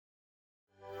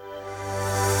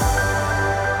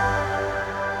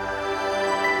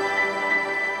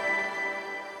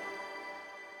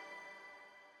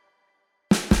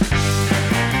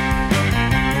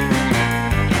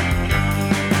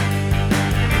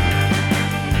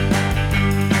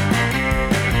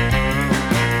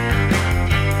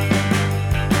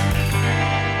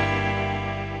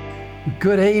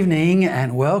Good evening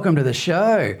and welcome to the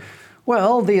show.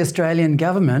 Well, the Australian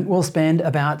government will spend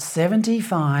about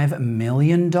 $75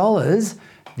 million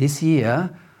this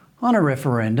year on a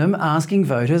referendum asking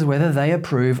voters whether they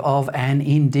approve of an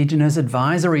Indigenous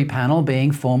advisory panel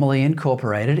being formally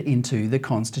incorporated into the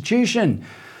Constitution.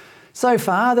 So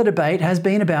far, the debate has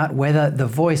been about whether the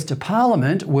voice to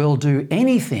Parliament will do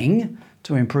anything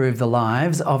to improve the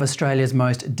lives of Australia's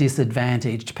most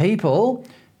disadvantaged people.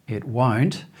 It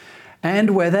won't.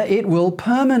 And whether it will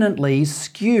permanently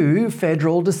skew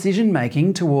federal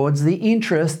decision-making towards the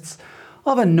interests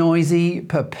of a noisy,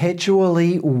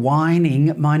 perpetually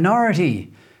whining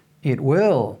minority. It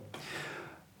will.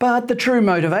 But the true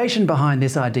motivation behind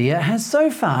this idea has so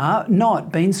far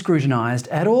not been scrutinised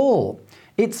at all.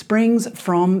 It springs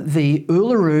from the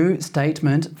Uluru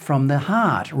Statement from the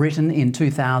Heart, written in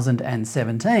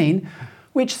 2017,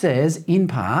 which says, in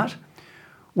part,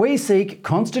 "We seek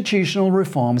constitutional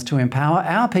reforms to empower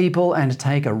our people and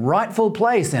take a rightful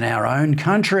place in our own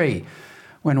country.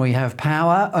 When we have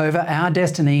power over our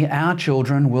destiny, our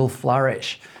children will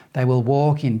flourish. They will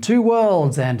walk in two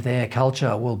worlds and their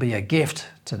culture will be a gift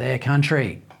to their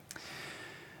country."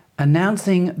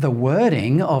 Announcing the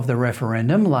wording of the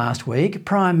referendum last week,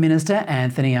 Prime Minister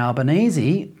Anthony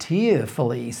Albanese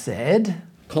tearfully said,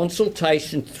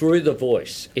 "Consultation through the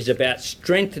voice is about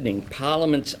strengthening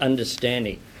Parliament's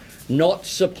understanding, not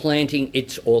supplanting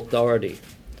its authority.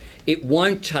 It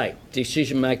won't take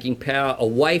decision-making power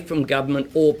away from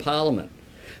government or Parliament,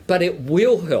 but it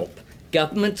will help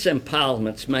governments and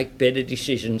parliaments make better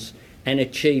decisions and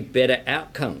achieve better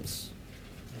outcomes.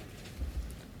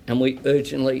 And we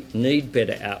urgently need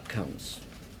better outcomes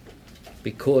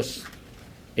because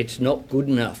it's not good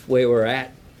enough where we're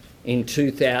at in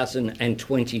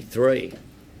 2023.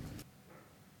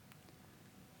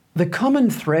 The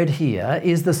common thread here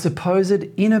is the supposed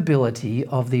inability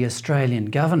of the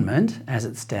Australian government, as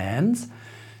it stands,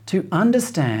 to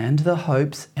understand the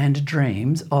hopes and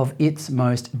dreams of its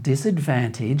most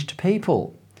disadvantaged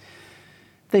people.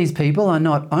 These people are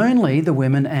not only the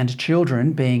women and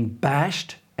children being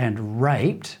bashed and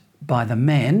raped by the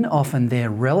men, often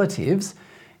their relatives,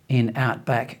 in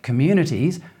outback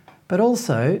communities, but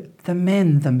also the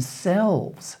men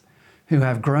themselves, who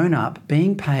have grown up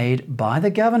being paid by the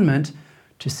government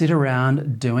to sit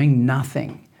around doing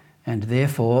nothing and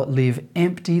therefore live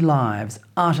empty lives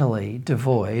utterly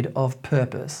devoid of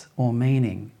purpose or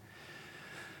meaning.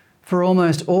 For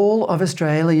almost all of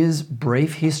Australia's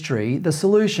brief history, the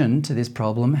solution to this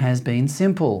problem has been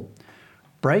simple.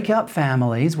 Break up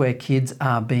families where kids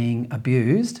are being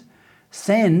abused,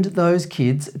 send those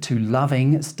kids to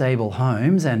loving, stable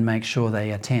homes and make sure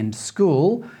they attend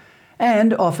school,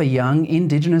 and offer young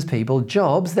Indigenous people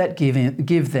jobs that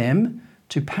give them,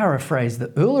 to paraphrase the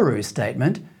Uluru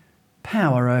Statement,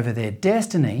 power over their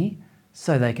destiny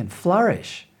so they can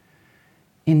flourish.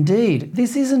 Indeed,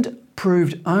 this isn't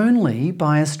proved only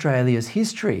by Australia's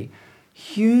history.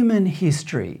 Human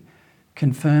history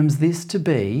confirms this to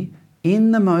be,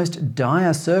 in the most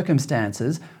dire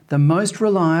circumstances, the most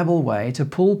reliable way to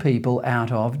pull people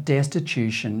out of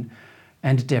destitution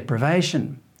and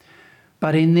deprivation.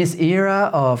 But in this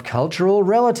era of cultural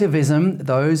relativism,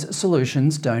 those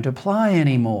solutions don't apply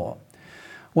anymore.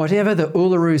 Whatever the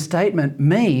Uluru Statement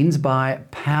means by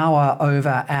power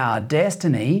over our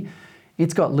destiny,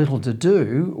 it's got little to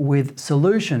do with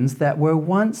solutions that were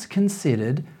once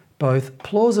considered both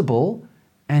plausible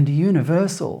and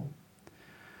universal.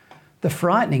 The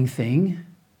frightening thing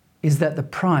is that the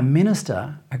Prime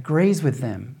Minister agrees with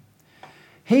them.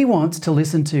 He wants to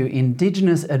listen to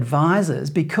Indigenous advisors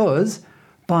because,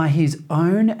 by his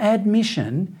own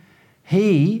admission,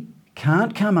 he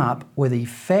can't come up with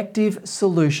effective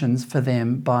solutions for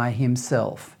them by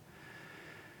himself.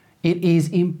 It is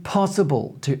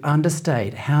impossible to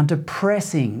understate how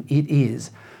depressing it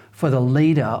is for the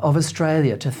leader of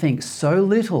Australia to think so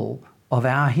little of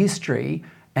our history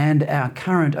and our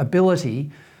current ability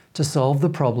to solve the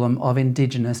problem of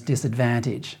Indigenous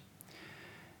disadvantage.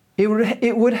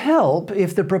 It would help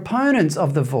if the proponents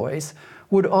of the voice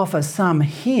would offer some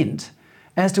hint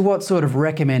as to what sort of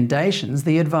recommendations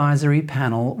the advisory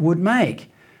panel would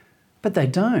make, but they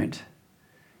don't.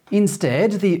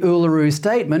 Instead, the Uluru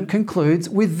Statement concludes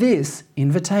with this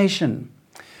invitation: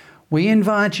 "We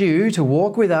invite you to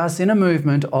walk with us in a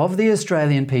movement of the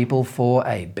Australian people for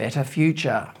a better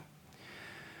future."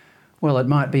 Well, it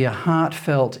might be a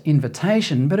heartfelt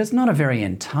invitation, but it's not a very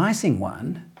enticing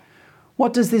one.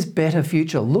 What does this better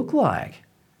future look like?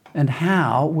 And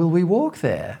how will we walk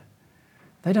there?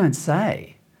 They don't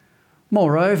say.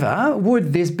 Moreover,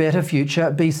 would this better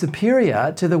future be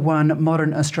superior to the one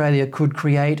modern Australia could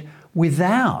create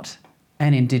without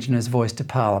an Indigenous voice to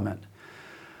Parliament.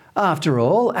 After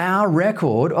all, our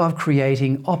record of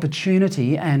creating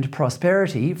opportunity and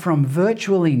prosperity from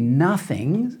virtually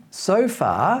nothing so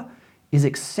far is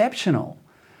exceptional.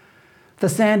 The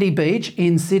sandy beach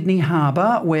in Sydney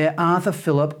Harbour, where Arthur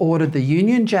Phillip ordered the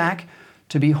Union Jack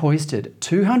to be hoisted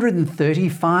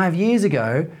 235 years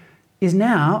ago, is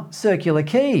now Circular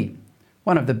Quay,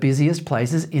 one of the busiest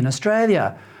places in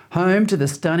Australia, home to the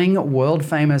stunning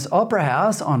world-famous Opera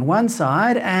House on one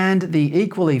side and the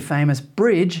equally famous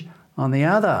bridge on the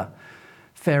other.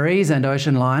 Ferries and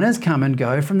ocean liners come and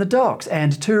go from the docks,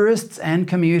 and tourists and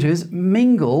commuters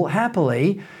mingle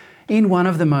happily in one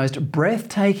of the most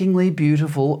breathtakingly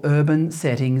beautiful urban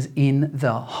settings in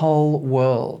the whole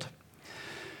world.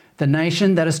 The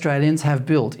nation that Australians have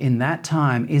built in that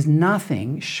time is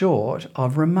nothing short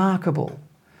of remarkable.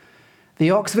 The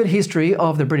Oxford History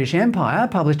of the British Empire,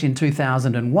 published in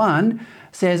 2001,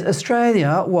 says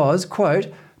Australia was,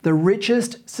 quote, the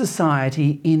richest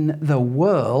society in the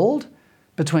world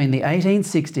between the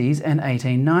 1860s and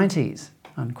 1890s,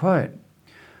 unquote.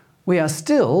 We are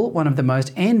still one of the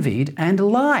most envied and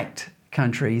liked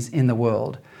countries in the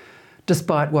world,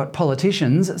 despite what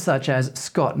politicians such as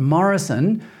Scott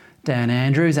Morrison, Dan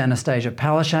Andrews, Anastasia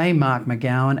Palaszczuk, Mark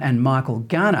McGowan and Michael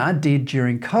Gunner did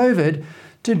during COVID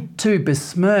to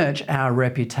besmirch our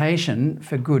reputation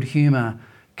for good humour,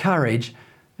 courage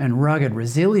and rugged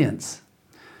resilience.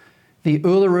 The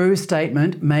Uluru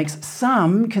Statement makes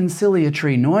some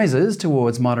conciliatory noises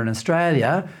towards modern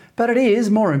Australia, but it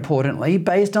is, more importantly,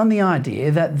 based on the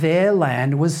idea that their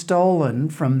land was stolen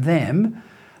from them,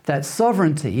 that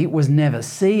sovereignty was never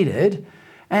ceded,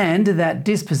 and that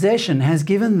dispossession has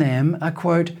given them a,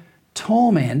 quote,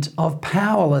 torment of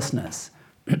powerlessness.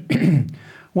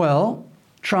 Well,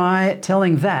 try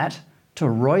telling that to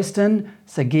Royston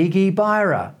Sagigi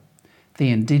Byra, the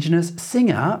Indigenous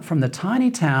singer from the tiny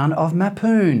town of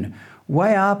Mapoon,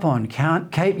 way up on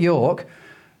Cape York,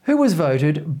 who was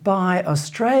voted by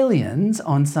Australians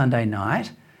on Sunday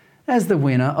night as the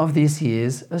winner of this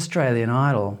year's Australian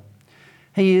Idol.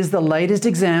 He is the latest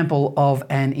example of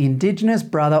an Indigenous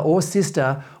brother or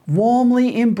sister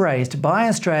warmly embraced by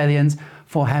Australians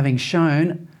for having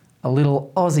shown a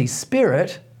little Aussie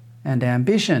spirit and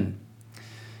ambition.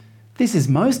 This is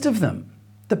most of them.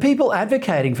 The people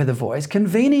advocating for the voice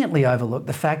conveniently overlook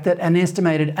the fact that an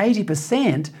estimated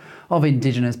 80% of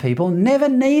Indigenous people never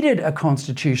needed a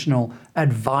constitutional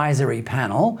advisory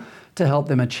panel to help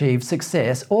them achieve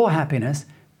success or happiness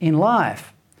in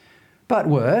life. But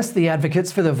worse, the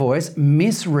advocates for the voice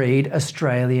misread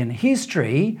Australian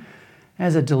history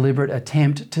as a deliberate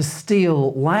attempt to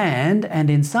steal land and,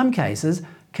 in some cases,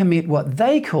 commit what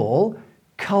they call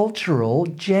cultural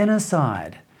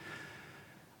genocide.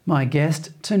 My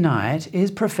guest tonight is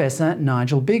Professor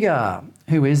Nigel Biggar,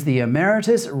 who is the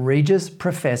Emeritus Regius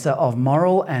Professor of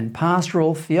Moral and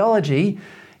Pastoral Theology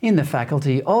in the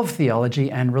Faculty of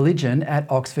Theology and Religion at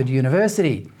Oxford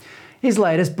University. His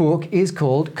latest book is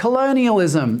called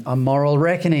Colonialism, A Moral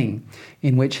Reckoning,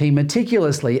 in which he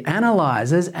meticulously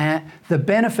analyses the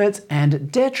benefits and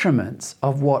detriments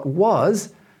of what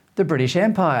was the British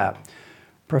Empire.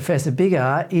 Professor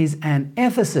Biggar is an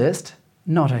ethicist,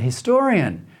 not a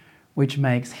historian, which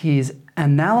makes his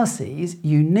analyses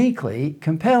uniquely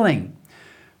compelling.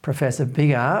 Professor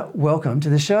Biggar, welcome to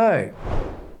the show.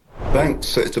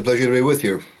 Thanks, it's a pleasure to be with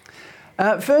you.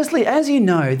 Firstly, as you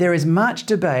know, there is much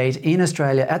debate in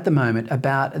Australia at the moment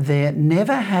about there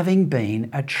never having been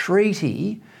a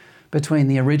treaty between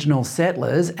the original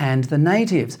settlers and the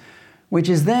natives, which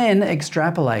is then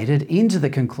extrapolated into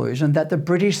the conclusion that the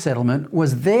British settlement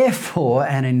was therefore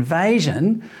an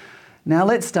invasion. Now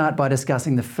let's start by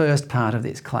discussing the first part of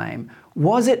this claim.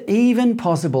 Was it even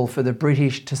possible for the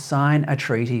British to sign a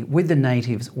treaty with the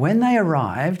natives when they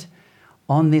arrived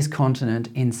on this continent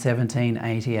in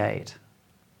 1788?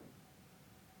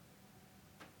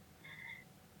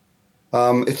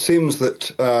 It seems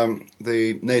that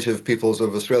the native peoples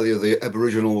of Australia, the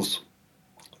Aboriginals,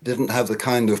 didn't have the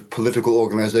kind of political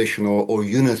organisation or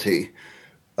unity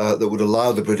that would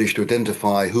allow the British to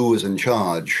identify who was in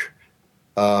charge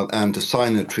and to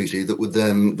sign a treaty that would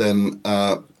then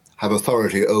have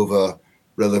authority over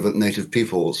relevant native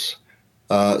peoples.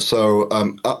 So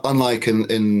unlike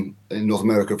in North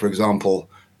America, for example,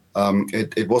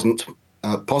 it wasn't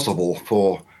possible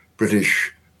for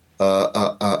British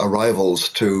arrivals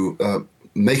to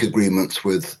make agreements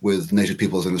with native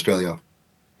peoples in Australia.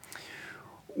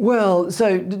 Well,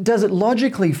 so does it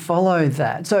logically follow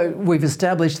that? So we've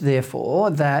established,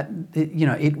 therefore, that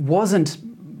it wasn't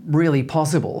really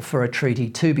possible for a treaty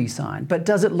to be signed. But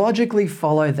does it logically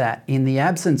follow that in the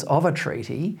absence of a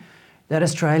treaty,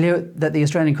 that the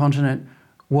Australian continent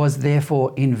was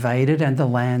therefore invaded and the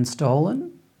land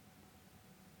stolen?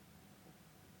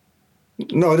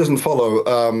 No, it doesn't follow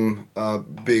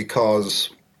because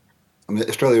I mean,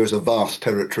 Australia is a vast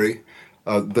territory.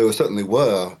 There certainly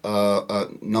were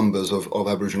numbers of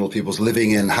Aboriginal peoples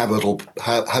living in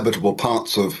habitable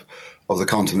parts of the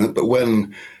continent, but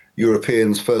when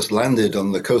Europeans first landed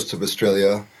on the coast of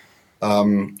Australia,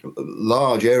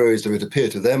 large areas of it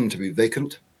appeared to them to be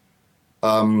vacant.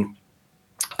 It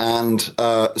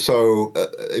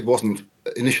wasn't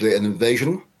initially an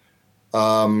invasion.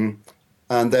 And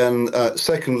then,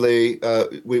 secondly,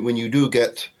 when you do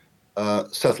get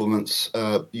settlements,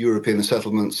 European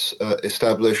settlements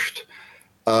established,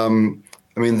 I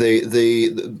mean,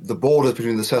 the border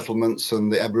between the settlements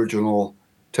and the Aboriginal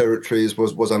territories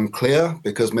was unclear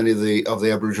because many of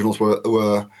the Aboriginals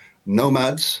were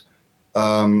nomads.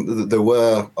 There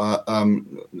were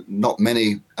not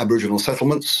many Aboriginal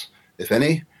settlements, if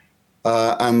any,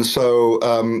 and so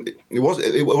it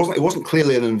wasn't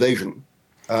clearly an invasion.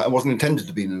 It wasn't intended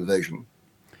to be an invasion.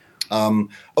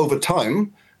 Over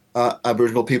time,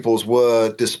 Aboriginal peoples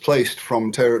were displaced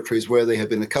from territories where they had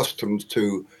been accustomed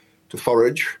to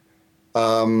forage,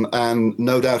 and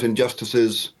no doubt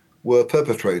injustices were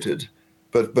perpetrated,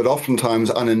 but oftentimes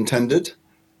unintended.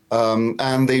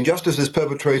 And the injustices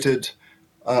perpetrated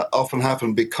often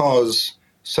happened because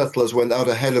settlers went out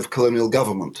ahead of colonial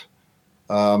government.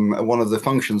 And one of the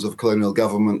functions of colonial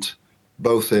government,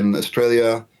 both in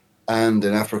Australia and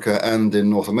in Africa and in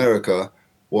North America,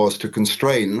 was to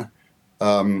constrain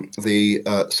the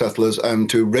settlers and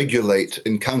to regulate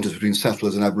encounters between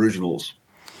settlers and Aboriginals.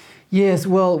 Yes,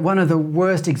 well, one of the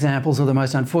worst examples or the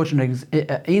most unfortunate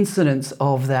incidents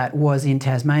of that was in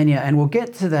Tasmania, and we'll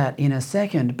get to that in a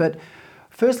second. But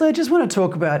firstly, I just want to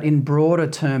talk about, in broader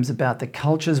terms, about the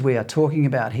cultures we are talking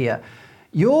about here.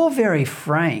 You're very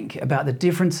frank about the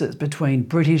differences between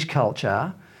British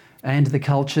culture and the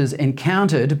cultures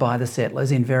encountered by the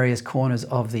settlers in various corners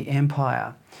of the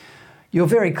empire. You're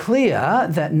very clear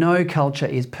that no culture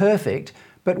is perfect,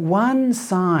 but one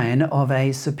sign of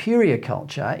a superior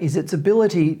culture is its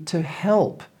ability to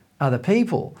help other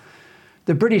people.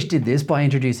 The British did this by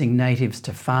introducing natives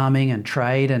to farming and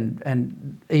trade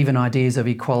and even ideas of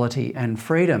equality and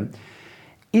freedom.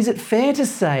 Is it fair to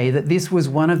say that this was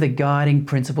one of the guiding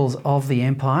principles of the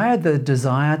empire, the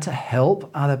desire to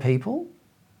help other people?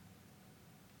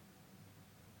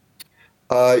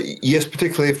 Yes,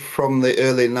 particularly from the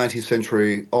early 19th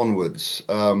century onwards.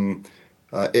 In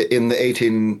the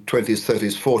 1820s,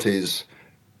 30s,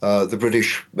 40s, the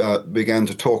British began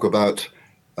to talk about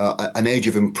an age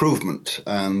of improvement,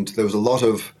 and there was a lot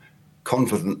of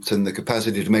confidence in the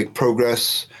capacity to make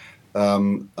progress.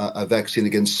 A vaccine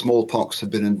against smallpox had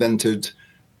been invented.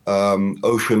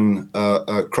 Ocean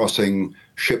crossing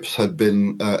ships had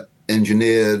been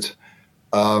engineered.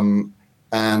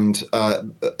 And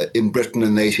in Britain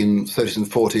in the 1830s and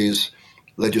 40s,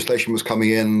 legislation was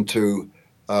coming in to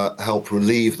help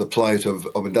relieve the plight of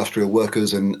industrial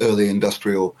workers in early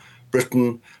industrial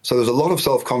Britain. So there's a lot of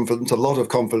self-confidence, a lot of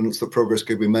confidence that progress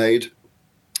could be made.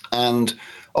 And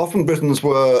often Britons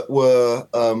were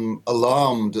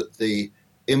alarmed at the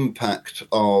impact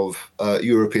of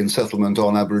European settlement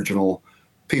on Aboriginal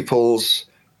peoples.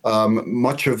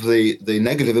 Much of the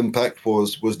negative impact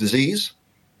was disease.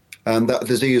 And that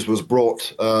disease was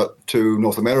brought to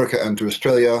North America and to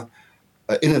Australia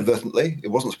inadvertently. It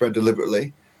wasn't spread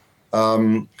deliberately.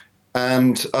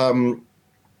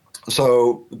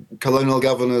 So colonial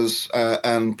governors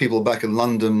and people back in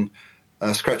London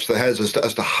scratched their heads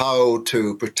as to how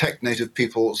to protect native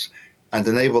peoples and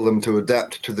enable them to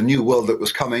adapt to the new world that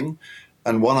was coming.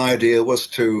 And one idea was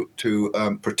to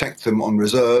protect them on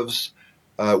reserves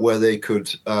where they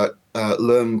could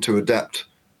learn to adapt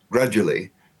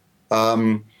gradually.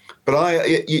 But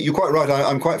you're quite right.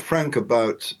 I'm quite frank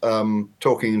about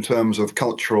talking in terms of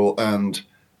cultural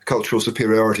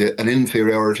superiority and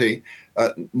inferiority,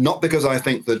 not because I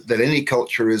think that any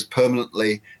culture is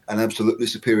permanently and absolutely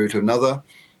superior to another,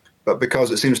 but because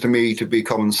it seems to me to be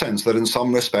common sense that in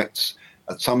some respects,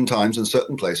 at some times, in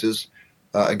certain places,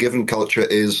 a given culture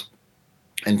is,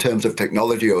 in terms of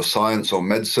technology or science or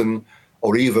medicine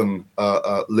or even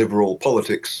liberal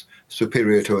politics,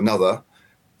 superior to another.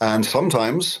 And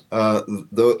sometimes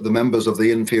the members of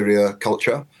the inferior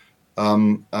culture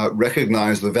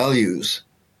recognize the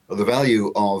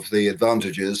value of the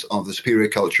advantages of the superior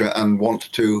culture and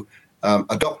want to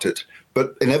adopt it.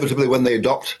 But inevitably, when they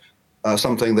adopt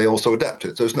something, they also adapt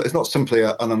it. So it's not simply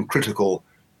an uncritical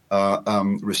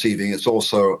receiving. It's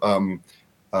also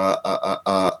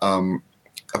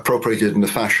appropriated in a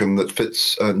fashion that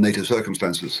fits native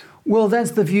circumstances. Well,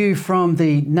 that's the view from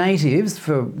the natives,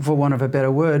 for want of a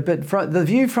better word, but the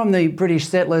view from the British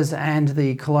settlers and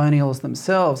the colonials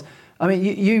themselves. I mean,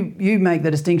 you make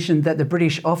the distinction that the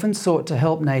British often sought to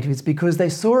help natives because they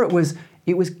saw it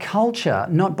was culture,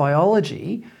 not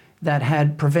biology, that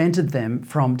had prevented them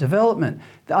from development.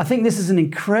 I think this is an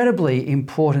incredibly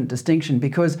important distinction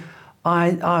because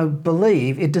I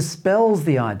believe it dispels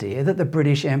the idea that the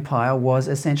British Empire was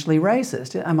essentially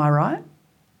racist. Am I right?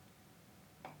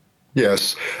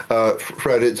 Yes,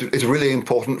 Fred, it's really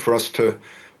important for us to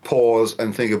pause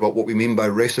and think about what we mean by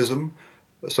racism.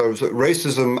 So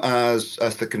racism as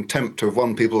the contempt of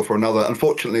one people for another,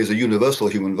 unfortunately, is a universal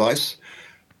human vice,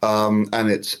 and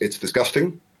it's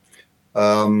disgusting.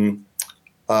 And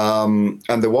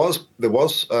there was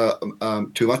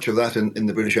too much of that in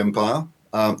the British Empire.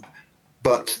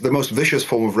 But the most vicious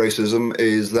form of racism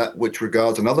is that which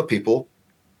regards another people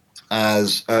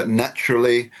as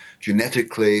naturally,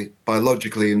 genetically,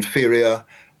 biologically inferior,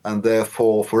 and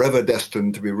therefore forever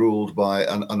destined to be ruled by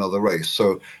another race.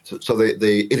 So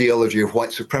the ideology of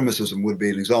white supremacism would be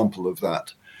an example of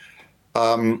that.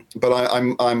 But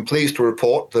I'm pleased to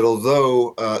report that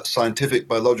although scientific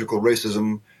biological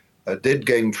racism did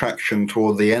gain traction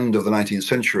toward the end of the 19th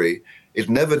century, it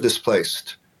never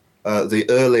displaced the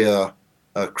earlier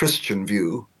Christian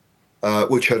view,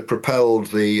 which had propelled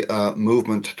the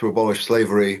movement to abolish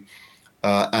slavery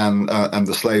and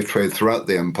the slave trade throughout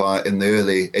the empire in the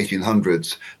early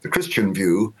 1800s. The Christian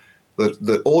view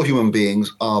that all human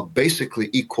beings are basically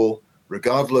equal,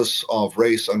 regardless of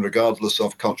race and regardless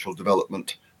of cultural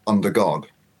development under God.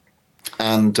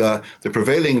 And the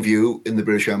prevailing view in the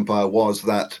British Empire was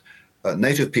that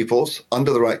native peoples,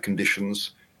 under the right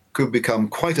conditions, could become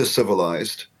quite as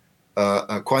civilized,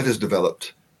 quite as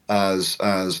developed as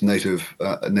native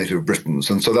Britons.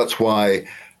 And so that's why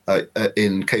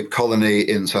in Cape Colony,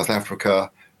 in South Africa,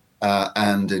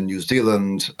 and in New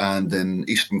Zealand, and in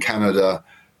Eastern Canada,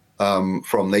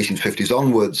 from the 1850s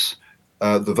onwards,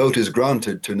 the vote is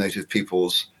granted to native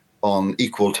peoples on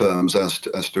equal terms as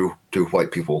to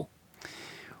white people.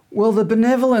 Well, the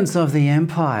benevolence of the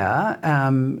empire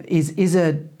is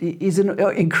an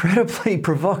incredibly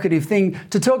provocative thing.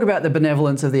 To talk about the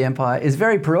benevolence of the empire is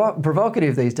very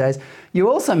provocative these days. You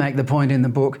also make the point in the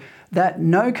book that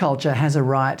no culture has a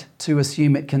right to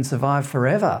assume it can survive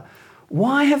forever.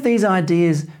 Why have these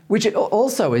ideas, which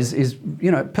also is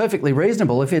perfectly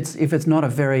reasonable if it's not a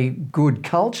very good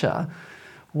culture,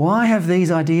 why have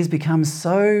these ideas become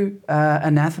so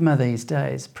anathema these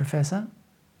days, Professor?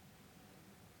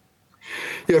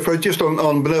 Yeah, Fred, just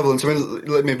on benevolence, I mean,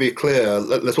 let me be clear,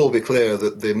 let's all be clear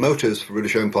that the motives for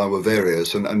British Empire were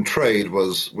various, and trade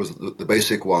was the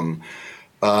basic one.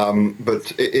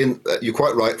 But you're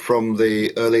quite right, from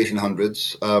the early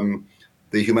 1800s,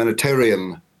 the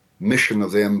humanitarian mission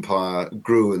of the empire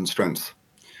grew in strength.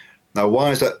 Now, why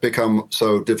has that become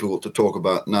so difficult to talk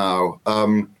about now?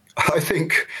 I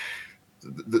think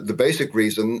the basic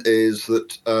reason is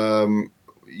that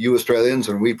you Australians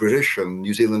and we British and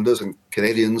New Zealanders and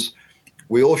Canadians,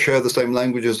 we all share the same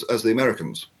languages as the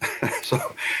Americans. So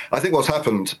I think what's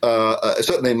happened,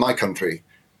 certainly in my country,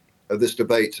 this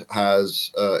debate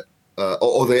has,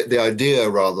 or the idea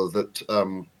rather,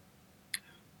 that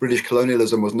British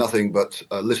colonialism was nothing but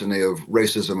a litany of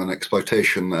racism and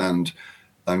exploitation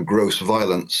and gross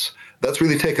violence. That's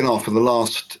really taken off in the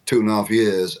last 2.5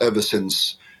 years, ever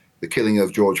since the killing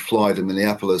of George Floyd in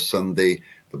Minneapolis and the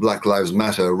Black Lives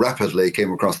Matter rapidly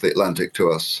came across the Atlantic to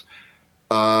us.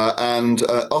 And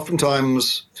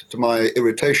oftentimes, to my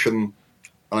irritation,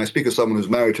 and I speak as someone who's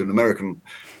married to an American,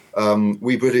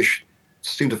 we British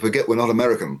seem to forget we're not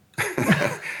American.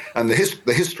 And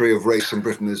the history of race in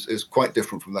Britain is quite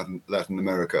different from that in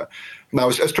America. Now,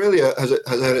 Australia has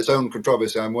had its own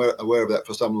controversy. I'm aware of that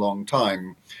for some long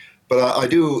time. But I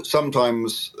do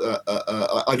sometimes,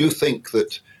 I do think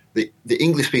that the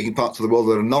English-speaking parts of the world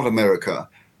that are not America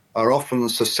are often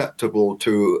susceptible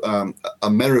to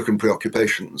American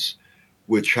preoccupations,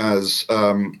 which has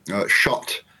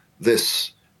shot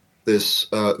this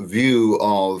view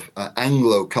of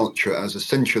Anglo culture as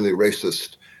essentially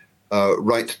racist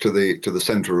right to the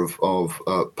centre of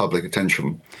public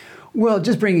attention. Well,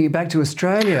 just bringing it back to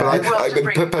Australia.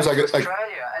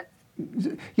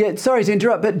 Yeah, sorry to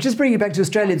interrupt, but just bringing it back to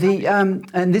Australia,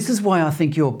 and this is why I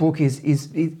think your book is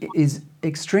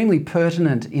extremely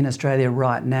pertinent in Australia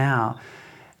right now,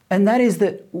 and that is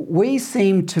that we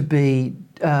seem to be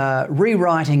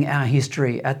rewriting our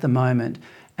history at the moment,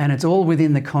 and it's all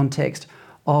within the context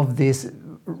of this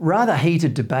rather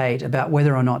heated debate about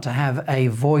whether or not to have a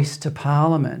voice to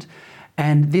Parliament.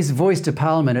 And this voice to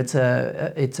Parliament,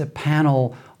 it's a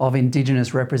panel of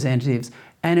Indigenous representatives,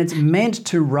 and it's meant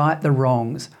to right the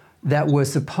wrongs that were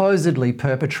supposedly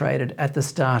perpetrated at the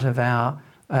start of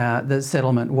the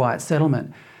settlement, white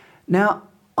settlement. Now,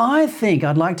 I think,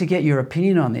 I'd like to get your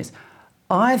opinion on this.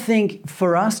 I think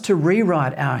for us to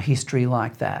rewrite our history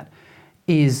like that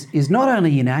is not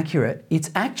only inaccurate,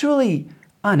 it's actually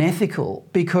unethical,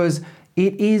 because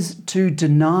it is to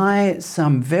deny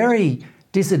some very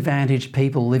disadvantaged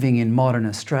people living in modern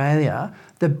Australia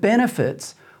the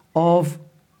benefits of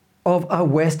a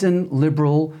Western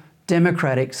liberal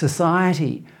democratic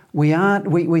society.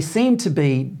 We seem to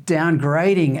be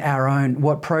downgrading our own,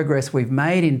 what progress we've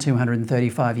made in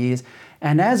 235 years,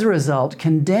 and as a result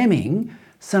condemning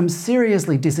some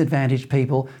seriously disadvantaged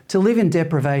people to live in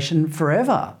deprivation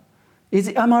forever.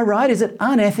 Am I right? Is it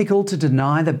unethical to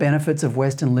deny the benefits of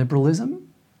Western liberalism?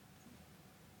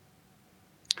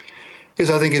 Yes,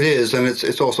 I think it is, and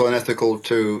it's also unethical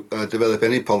to develop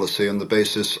any policy on the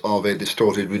basis of a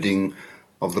distorted reading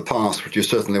of the past, which is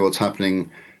certainly what's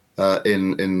happening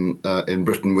in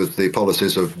Britain with the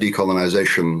policies of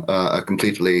decolonisation, a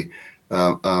completely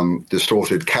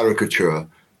distorted caricature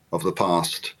of the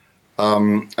past.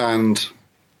 And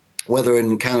whether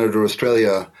in Canada or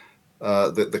Australia,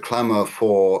 the clamour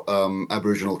for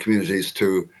Aboriginal communities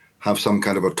to have some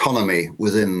kind of autonomy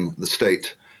within the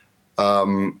state. I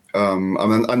mean,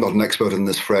 I'm not an expert in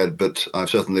this, Fred, but I've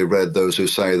certainly read those who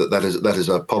say that is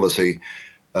a policy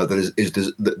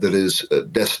that is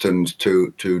destined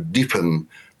to deepen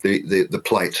the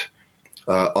plight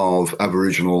of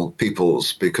Aboriginal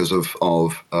peoples, because of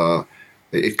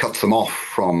it cuts them off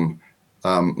from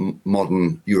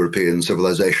modern European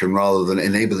civilization rather than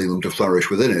enabling them to flourish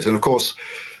within it. And of course,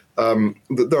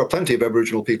 there are plenty of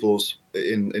Aboriginal peoples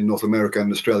in North America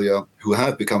and Australia who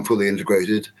have become fully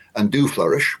integrated and do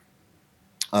flourish.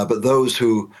 But those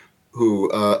who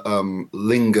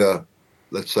linger,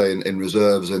 let's say, in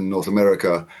reserves in North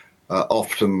America,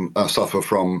 often suffer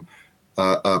from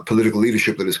political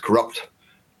leadership that is corrupt,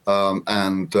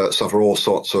 and suffer all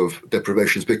sorts of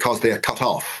deprivations because they are cut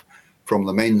off from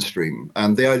the mainstream.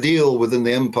 And the ideal within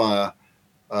the empire,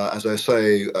 as I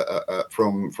say,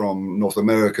 from North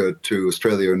America to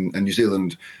Australia and New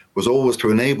Zealand, was always to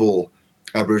enable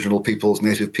Aboriginal peoples,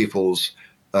 native peoples,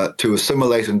 to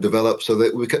assimilate and develop so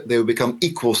that they would become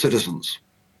equal citizens.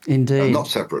 Indeed. Not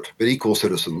separate, but equal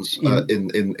citizens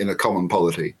in a common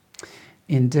polity.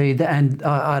 Indeed, and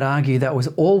I'd argue that was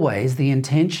always the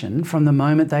intention from the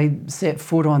moment they set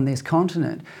foot on this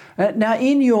continent. Now,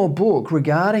 in your book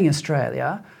regarding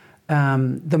Australia,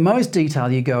 the most detail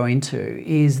you go into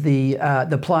is the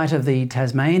plight of the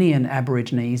Tasmanian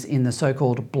Aborigines in the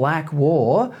so-called Black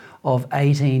War of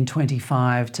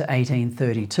 1825 to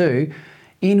 1832,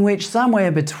 in which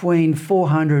somewhere between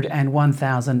 400 and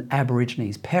 1,000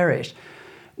 Aborigines perished.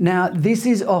 Now, this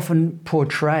is often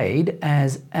portrayed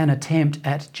as an attempt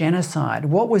at genocide.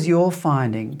 What was your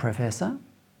finding, Professor?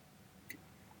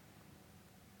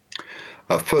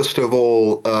 First of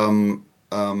all,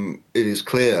 it is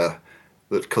clear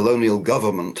that colonial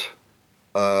government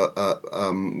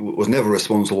was never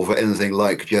responsible for anything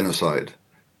like genocide.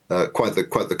 Quite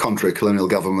the contrary, colonial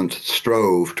government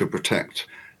strove to protect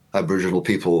Aboriginal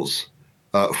peoples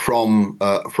from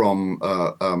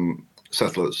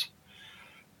settlers.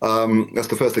 That's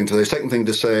the first thing to say. Second thing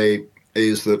to say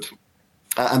is that,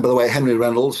 and by the way, Henry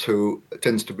Reynolds, who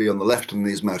tends to be on the left in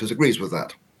these matters, agrees with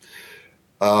that.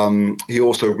 He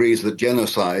also agrees that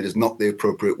genocide is not the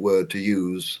appropriate word to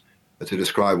use to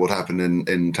describe what happened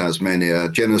in Tasmania.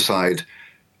 Genocide,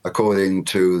 according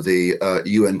to the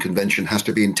UN Convention, has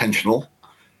to be intentional.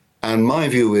 And my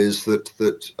view is that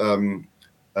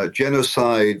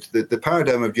genocide, the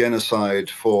paradigm of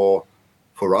genocide for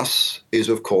us is,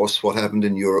 of course, what happened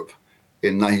in Europe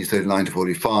in 1939 to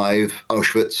 45,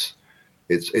 Auschwitz.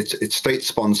 It's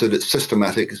state-sponsored, it's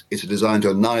systematic, it's designed to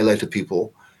annihilate a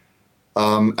people,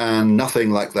 and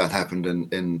nothing like that happened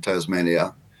in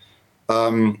Tasmania.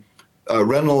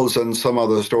 Reynolds and some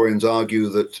other historians argue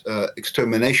that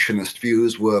exterminationist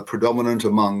views were predominant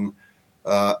among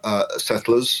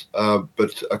settlers,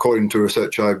 but according to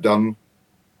research I've done,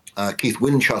 Keith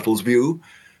Windschuttle's view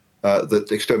that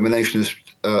exterminationist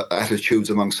attitudes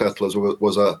among settlers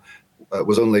was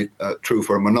only true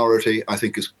for a minority, I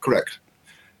think is correct.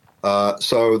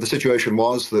 So the situation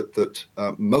was that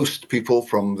most people,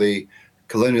 from the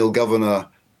colonial governor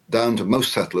down to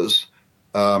most settlers,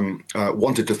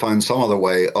 wanted to find some other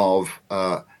way of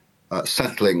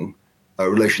settling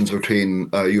relations between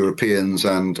Europeans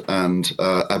and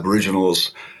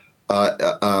Aboriginals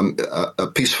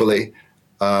peacefully.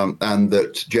 and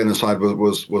that genocide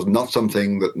was not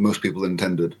something that most people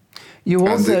intended. You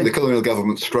also, and the colonial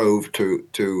government strove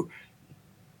to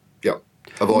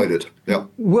avoid it. Yeah.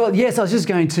 Well, yes, I was just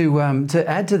going to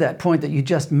add to that point that you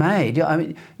just made. I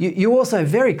mean, you're also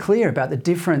very clear about the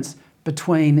difference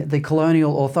between the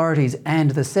colonial authorities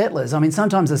and the settlers. I mean,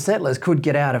 sometimes the settlers could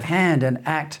get out of hand and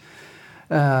act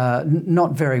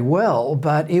not very well,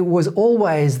 but it was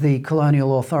always the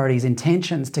colonial authorities'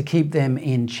 intentions to keep them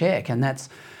in check, and that's,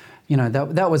 you know,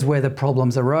 that was where the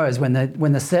problems arose when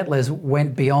the settlers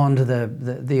went beyond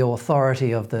the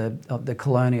authority of the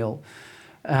colonial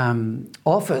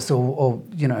office or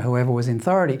you know, whoever was in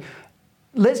authority.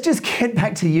 Let's just get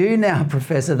back to you now,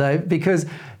 Professor, though, because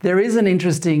there is an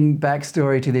interesting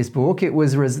backstory to this book. It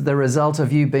was the result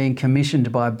of you being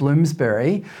commissioned by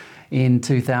Bloomsbury in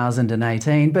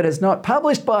 2018, but it's not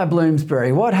published by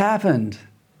Bloomsbury. What happened?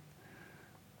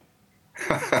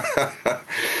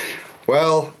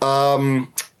 Well,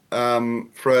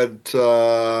 Fred,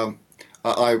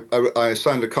 I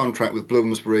signed a contract with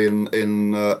Bloomsbury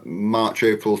in March,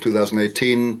 April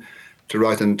 2018 to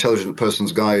write an intelligent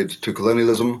person's guide to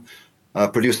colonialism.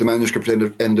 Produced the manuscript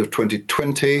end of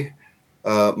 2020.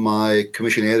 My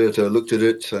commissioning editor looked at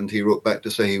it and he wrote back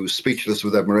to say he was speechless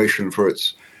with admiration for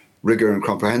its rigor and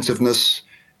comprehensiveness.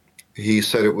 He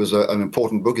said it was an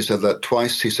important book. He said that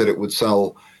twice. He said it would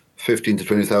sell 15 to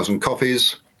 20,000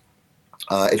 copies.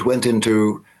 It went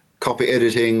into copy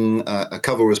editing, a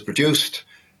cover was produced,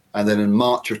 and then in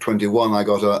March of 21, I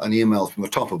got an email from the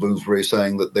top of Bloomsbury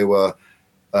saying that they were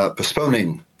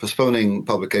postponing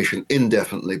publication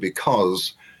indefinitely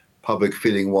because public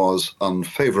feeling was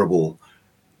unfavorable.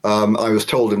 I was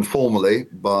told informally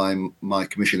by my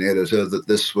commissioning editor that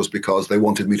this was because they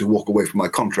wanted me to walk away from my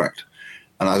contract.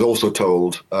 And I was also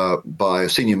told by a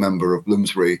senior member of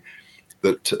Bloomsbury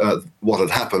that what had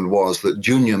happened was that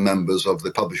junior members of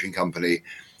the publishing company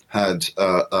had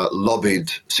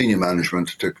lobbied senior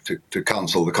management to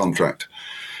cancel the contract.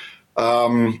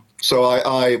 So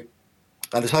I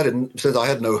decided, since I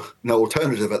had no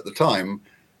alternative at the time,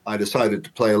 I decided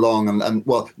to play along and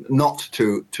not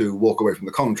to walk away from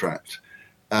the contract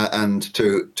and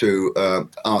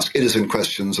to ask innocent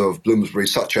questions of Bloomsbury,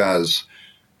 such as,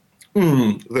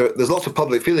 there's lots of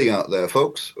public feeling out there,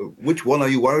 folks. Which one are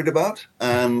you worried about?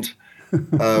 And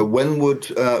when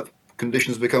would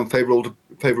conditions become favorable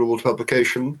to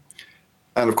publication?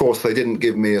 And of course, they didn't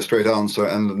give me a straight answer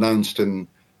and announced in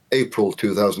April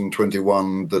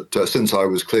 2021 that since I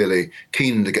was clearly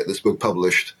keen to get this book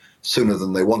published sooner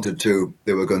than they wanted to,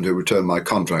 they were going to return my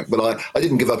contract. But I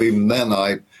didn't give up even then.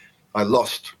 I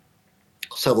lost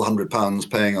several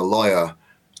 £100 paying a lawyer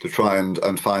to try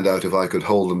and find out if I could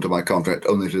hold them to my contract,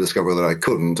 only to discover that I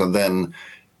couldn't. And then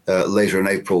later in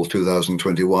April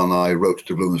 2021, I wrote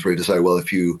to Bloomsbury to say, well,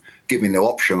 if you give me no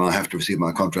option, I have to receive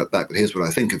my contract back, but here's what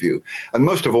I think of you. And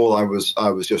most of all, I was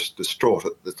just distraught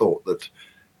at the thought that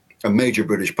a major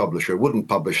British publisher wouldn't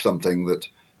publish something that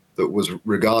was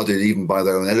regarded even by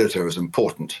their own editor as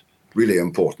important, really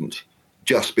important,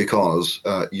 just because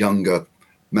younger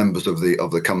members of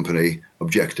the company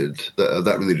objected.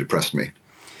 That really depressed me.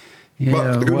 Yeah,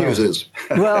 but the good news is...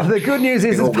 Well, the good news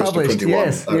is it's published.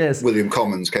 Yes. William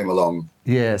Collins came along.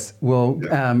 Yes, well,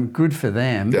 good for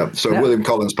them. Yeah, so now, William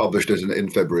Collins published it in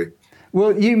February.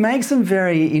 Well, you make some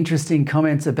very interesting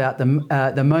comments about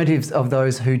the motives of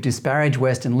those who disparage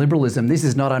Western liberalism. This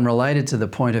is not unrelated to the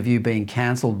point of view being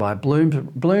cancelled by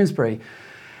Bloomsbury.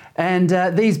 And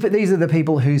these are the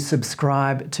people who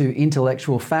subscribe to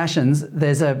intellectual fashions.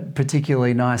 There's a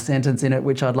particularly nice sentence in it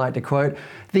which I'd like to quote.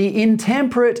 The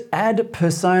intemperate ad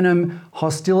personam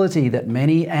hostility that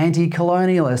many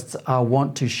anti-colonialists are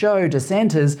wont to show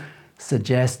dissenters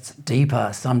suggests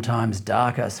deeper, sometimes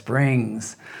darker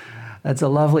springs. That's a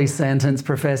lovely sentence,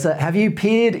 Professor. Have you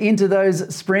peered into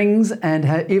those springs? And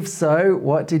if so,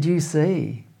 what did you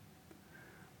see?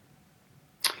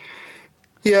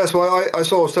 Yes, well, I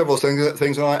saw several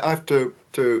things, and I have to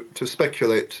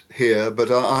speculate here, but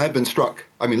I have been struck,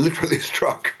 I mean, literally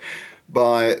struck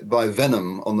by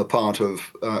venom on the part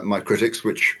of my critics,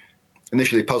 which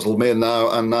initially puzzled me and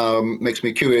now makes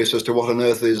me curious as to what on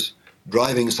earth is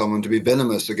driving someone to be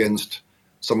venomous against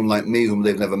someone like me whom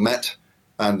they've never met.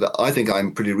 And I think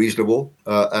I'm pretty reasonable,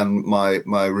 and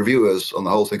my reviewers on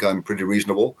the whole think I'm pretty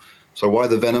reasonable. So why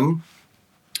the venom?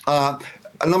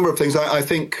 A number of things. I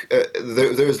think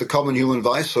there is the common human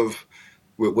vice of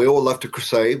we all love to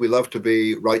crusade. We love to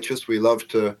be righteous. We love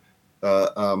to,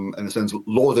 in a sense,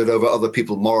 lord it over other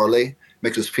people morally.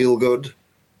 Makes us feel good.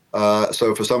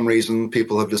 So for some reason,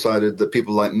 people have decided that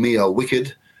people like me are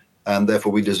wicked, and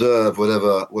therefore we deserve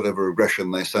whatever aggression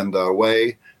they send our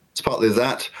way. It's partly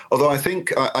that. Although I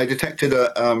think I detected,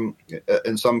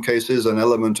 in some cases, an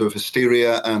element of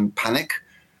hysteria and panic.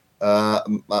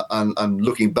 And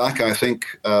looking back, I think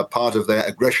part of their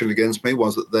aggression against me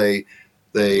was that they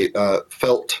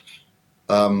felt,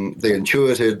 they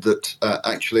intuited that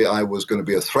actually I was going to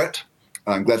be a threat.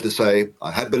 I'm glad to say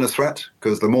I had been a threat,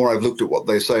 because the more I've looked at what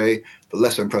they say, the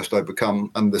less impressed I've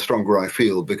become and the stronger I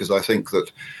feel, because I think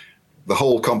that the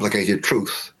whole complicated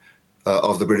truth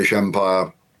of the British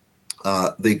Empire,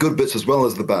 the good bits as well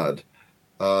as the bad,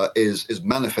 is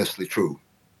manifestly true.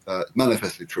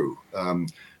 Manifestly true.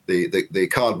 The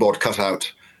cardboard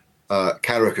cutout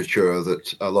caricature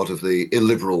that a lot of the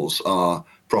illiberals are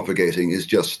propagating is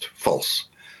just false.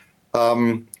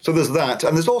 So there's that.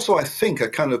 And there's also, I think, a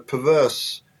kind of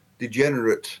perverse,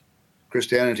 degenerate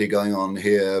Christianity going on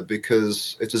here,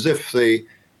 because it's as if the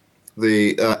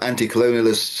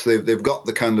anti-colonialists, they've got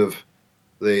the kind of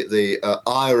the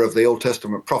ire of the Old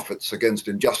Testament prophets against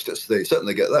injustice. They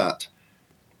certainly get that.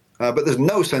 But there's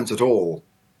no sense at all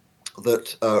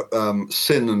that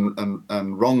sin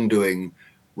and wrongdoing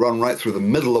run right through the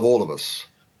middle of all of us.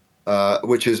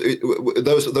 Which is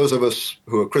those of us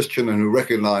who are Christian and who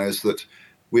recognize that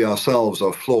we ourselves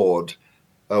are flawed.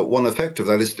 One effect of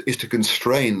that is to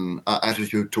constrain our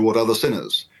attitude toward other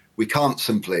sinners. We can't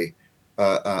simply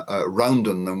round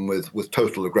on them with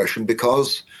total aggression,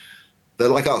 because they're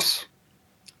like us.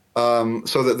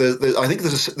 So that I think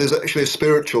there's actually a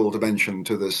spiritual dimension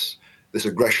to this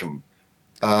aggression,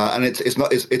 and it's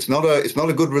not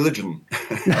a good religion.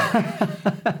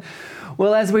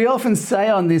 Well, as we often say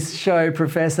on this show,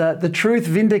 Professor, the truth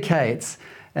vindicates.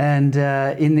 And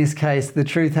in this case, the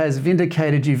truth has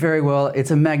vindicated you very well. It's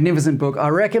a magnificent book. I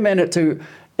recommend it to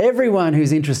everyone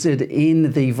who's interested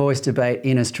in the voice debate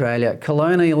in Australia.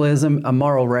 Colonialism, A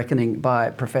Moral Reckoning by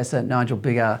Professor Nigel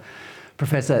Biggar.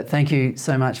 Professor, thank you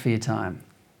so much for your time.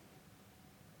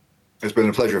 It's been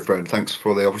a pleasure, friend. Thanks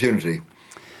for the opportunity.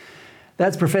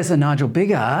 That's Professor Nigel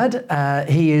Biggar.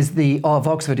 He is of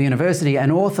Oxford University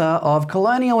and author of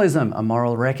Colonialism, A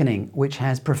Moral Reckoning, which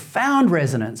has profound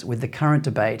resonance with the current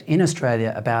debate in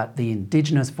Australia about the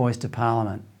Indigenous voice to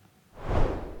Parliament.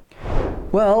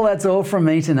 Well, that's all from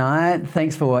me tonight.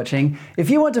 Thanks for watching.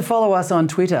 If you want to follow us on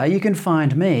Twitter, you can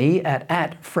find me at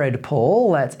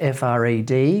 @FredPaul, that's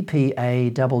FredPawle,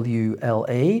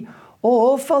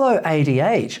 or follow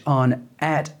ADH on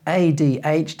 @ADHTVAUS.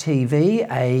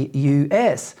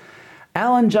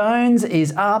 Alan Jones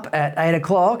is up at 8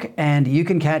 o'clock, and you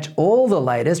can catch all the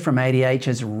latest from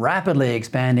ADH's rapidly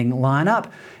expanding lineup,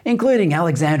 including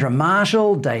Alexandra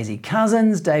Marshall, Daisy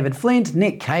Cousins, David Flint,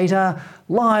 Nick Cater,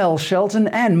 Lyle Shelton,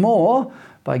 and more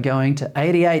by going to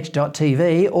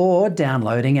adh.tv or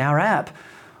downloading our app.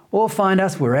 Or find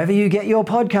us wherever you get your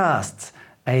podcasts.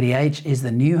 ADH is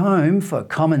the new home for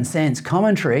common sense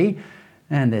commentary,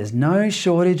 and there's no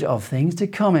shortage of things to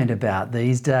comment about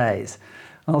these days.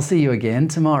 I'll see you again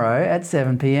tomorrow at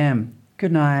 7 p.m.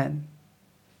 Good night.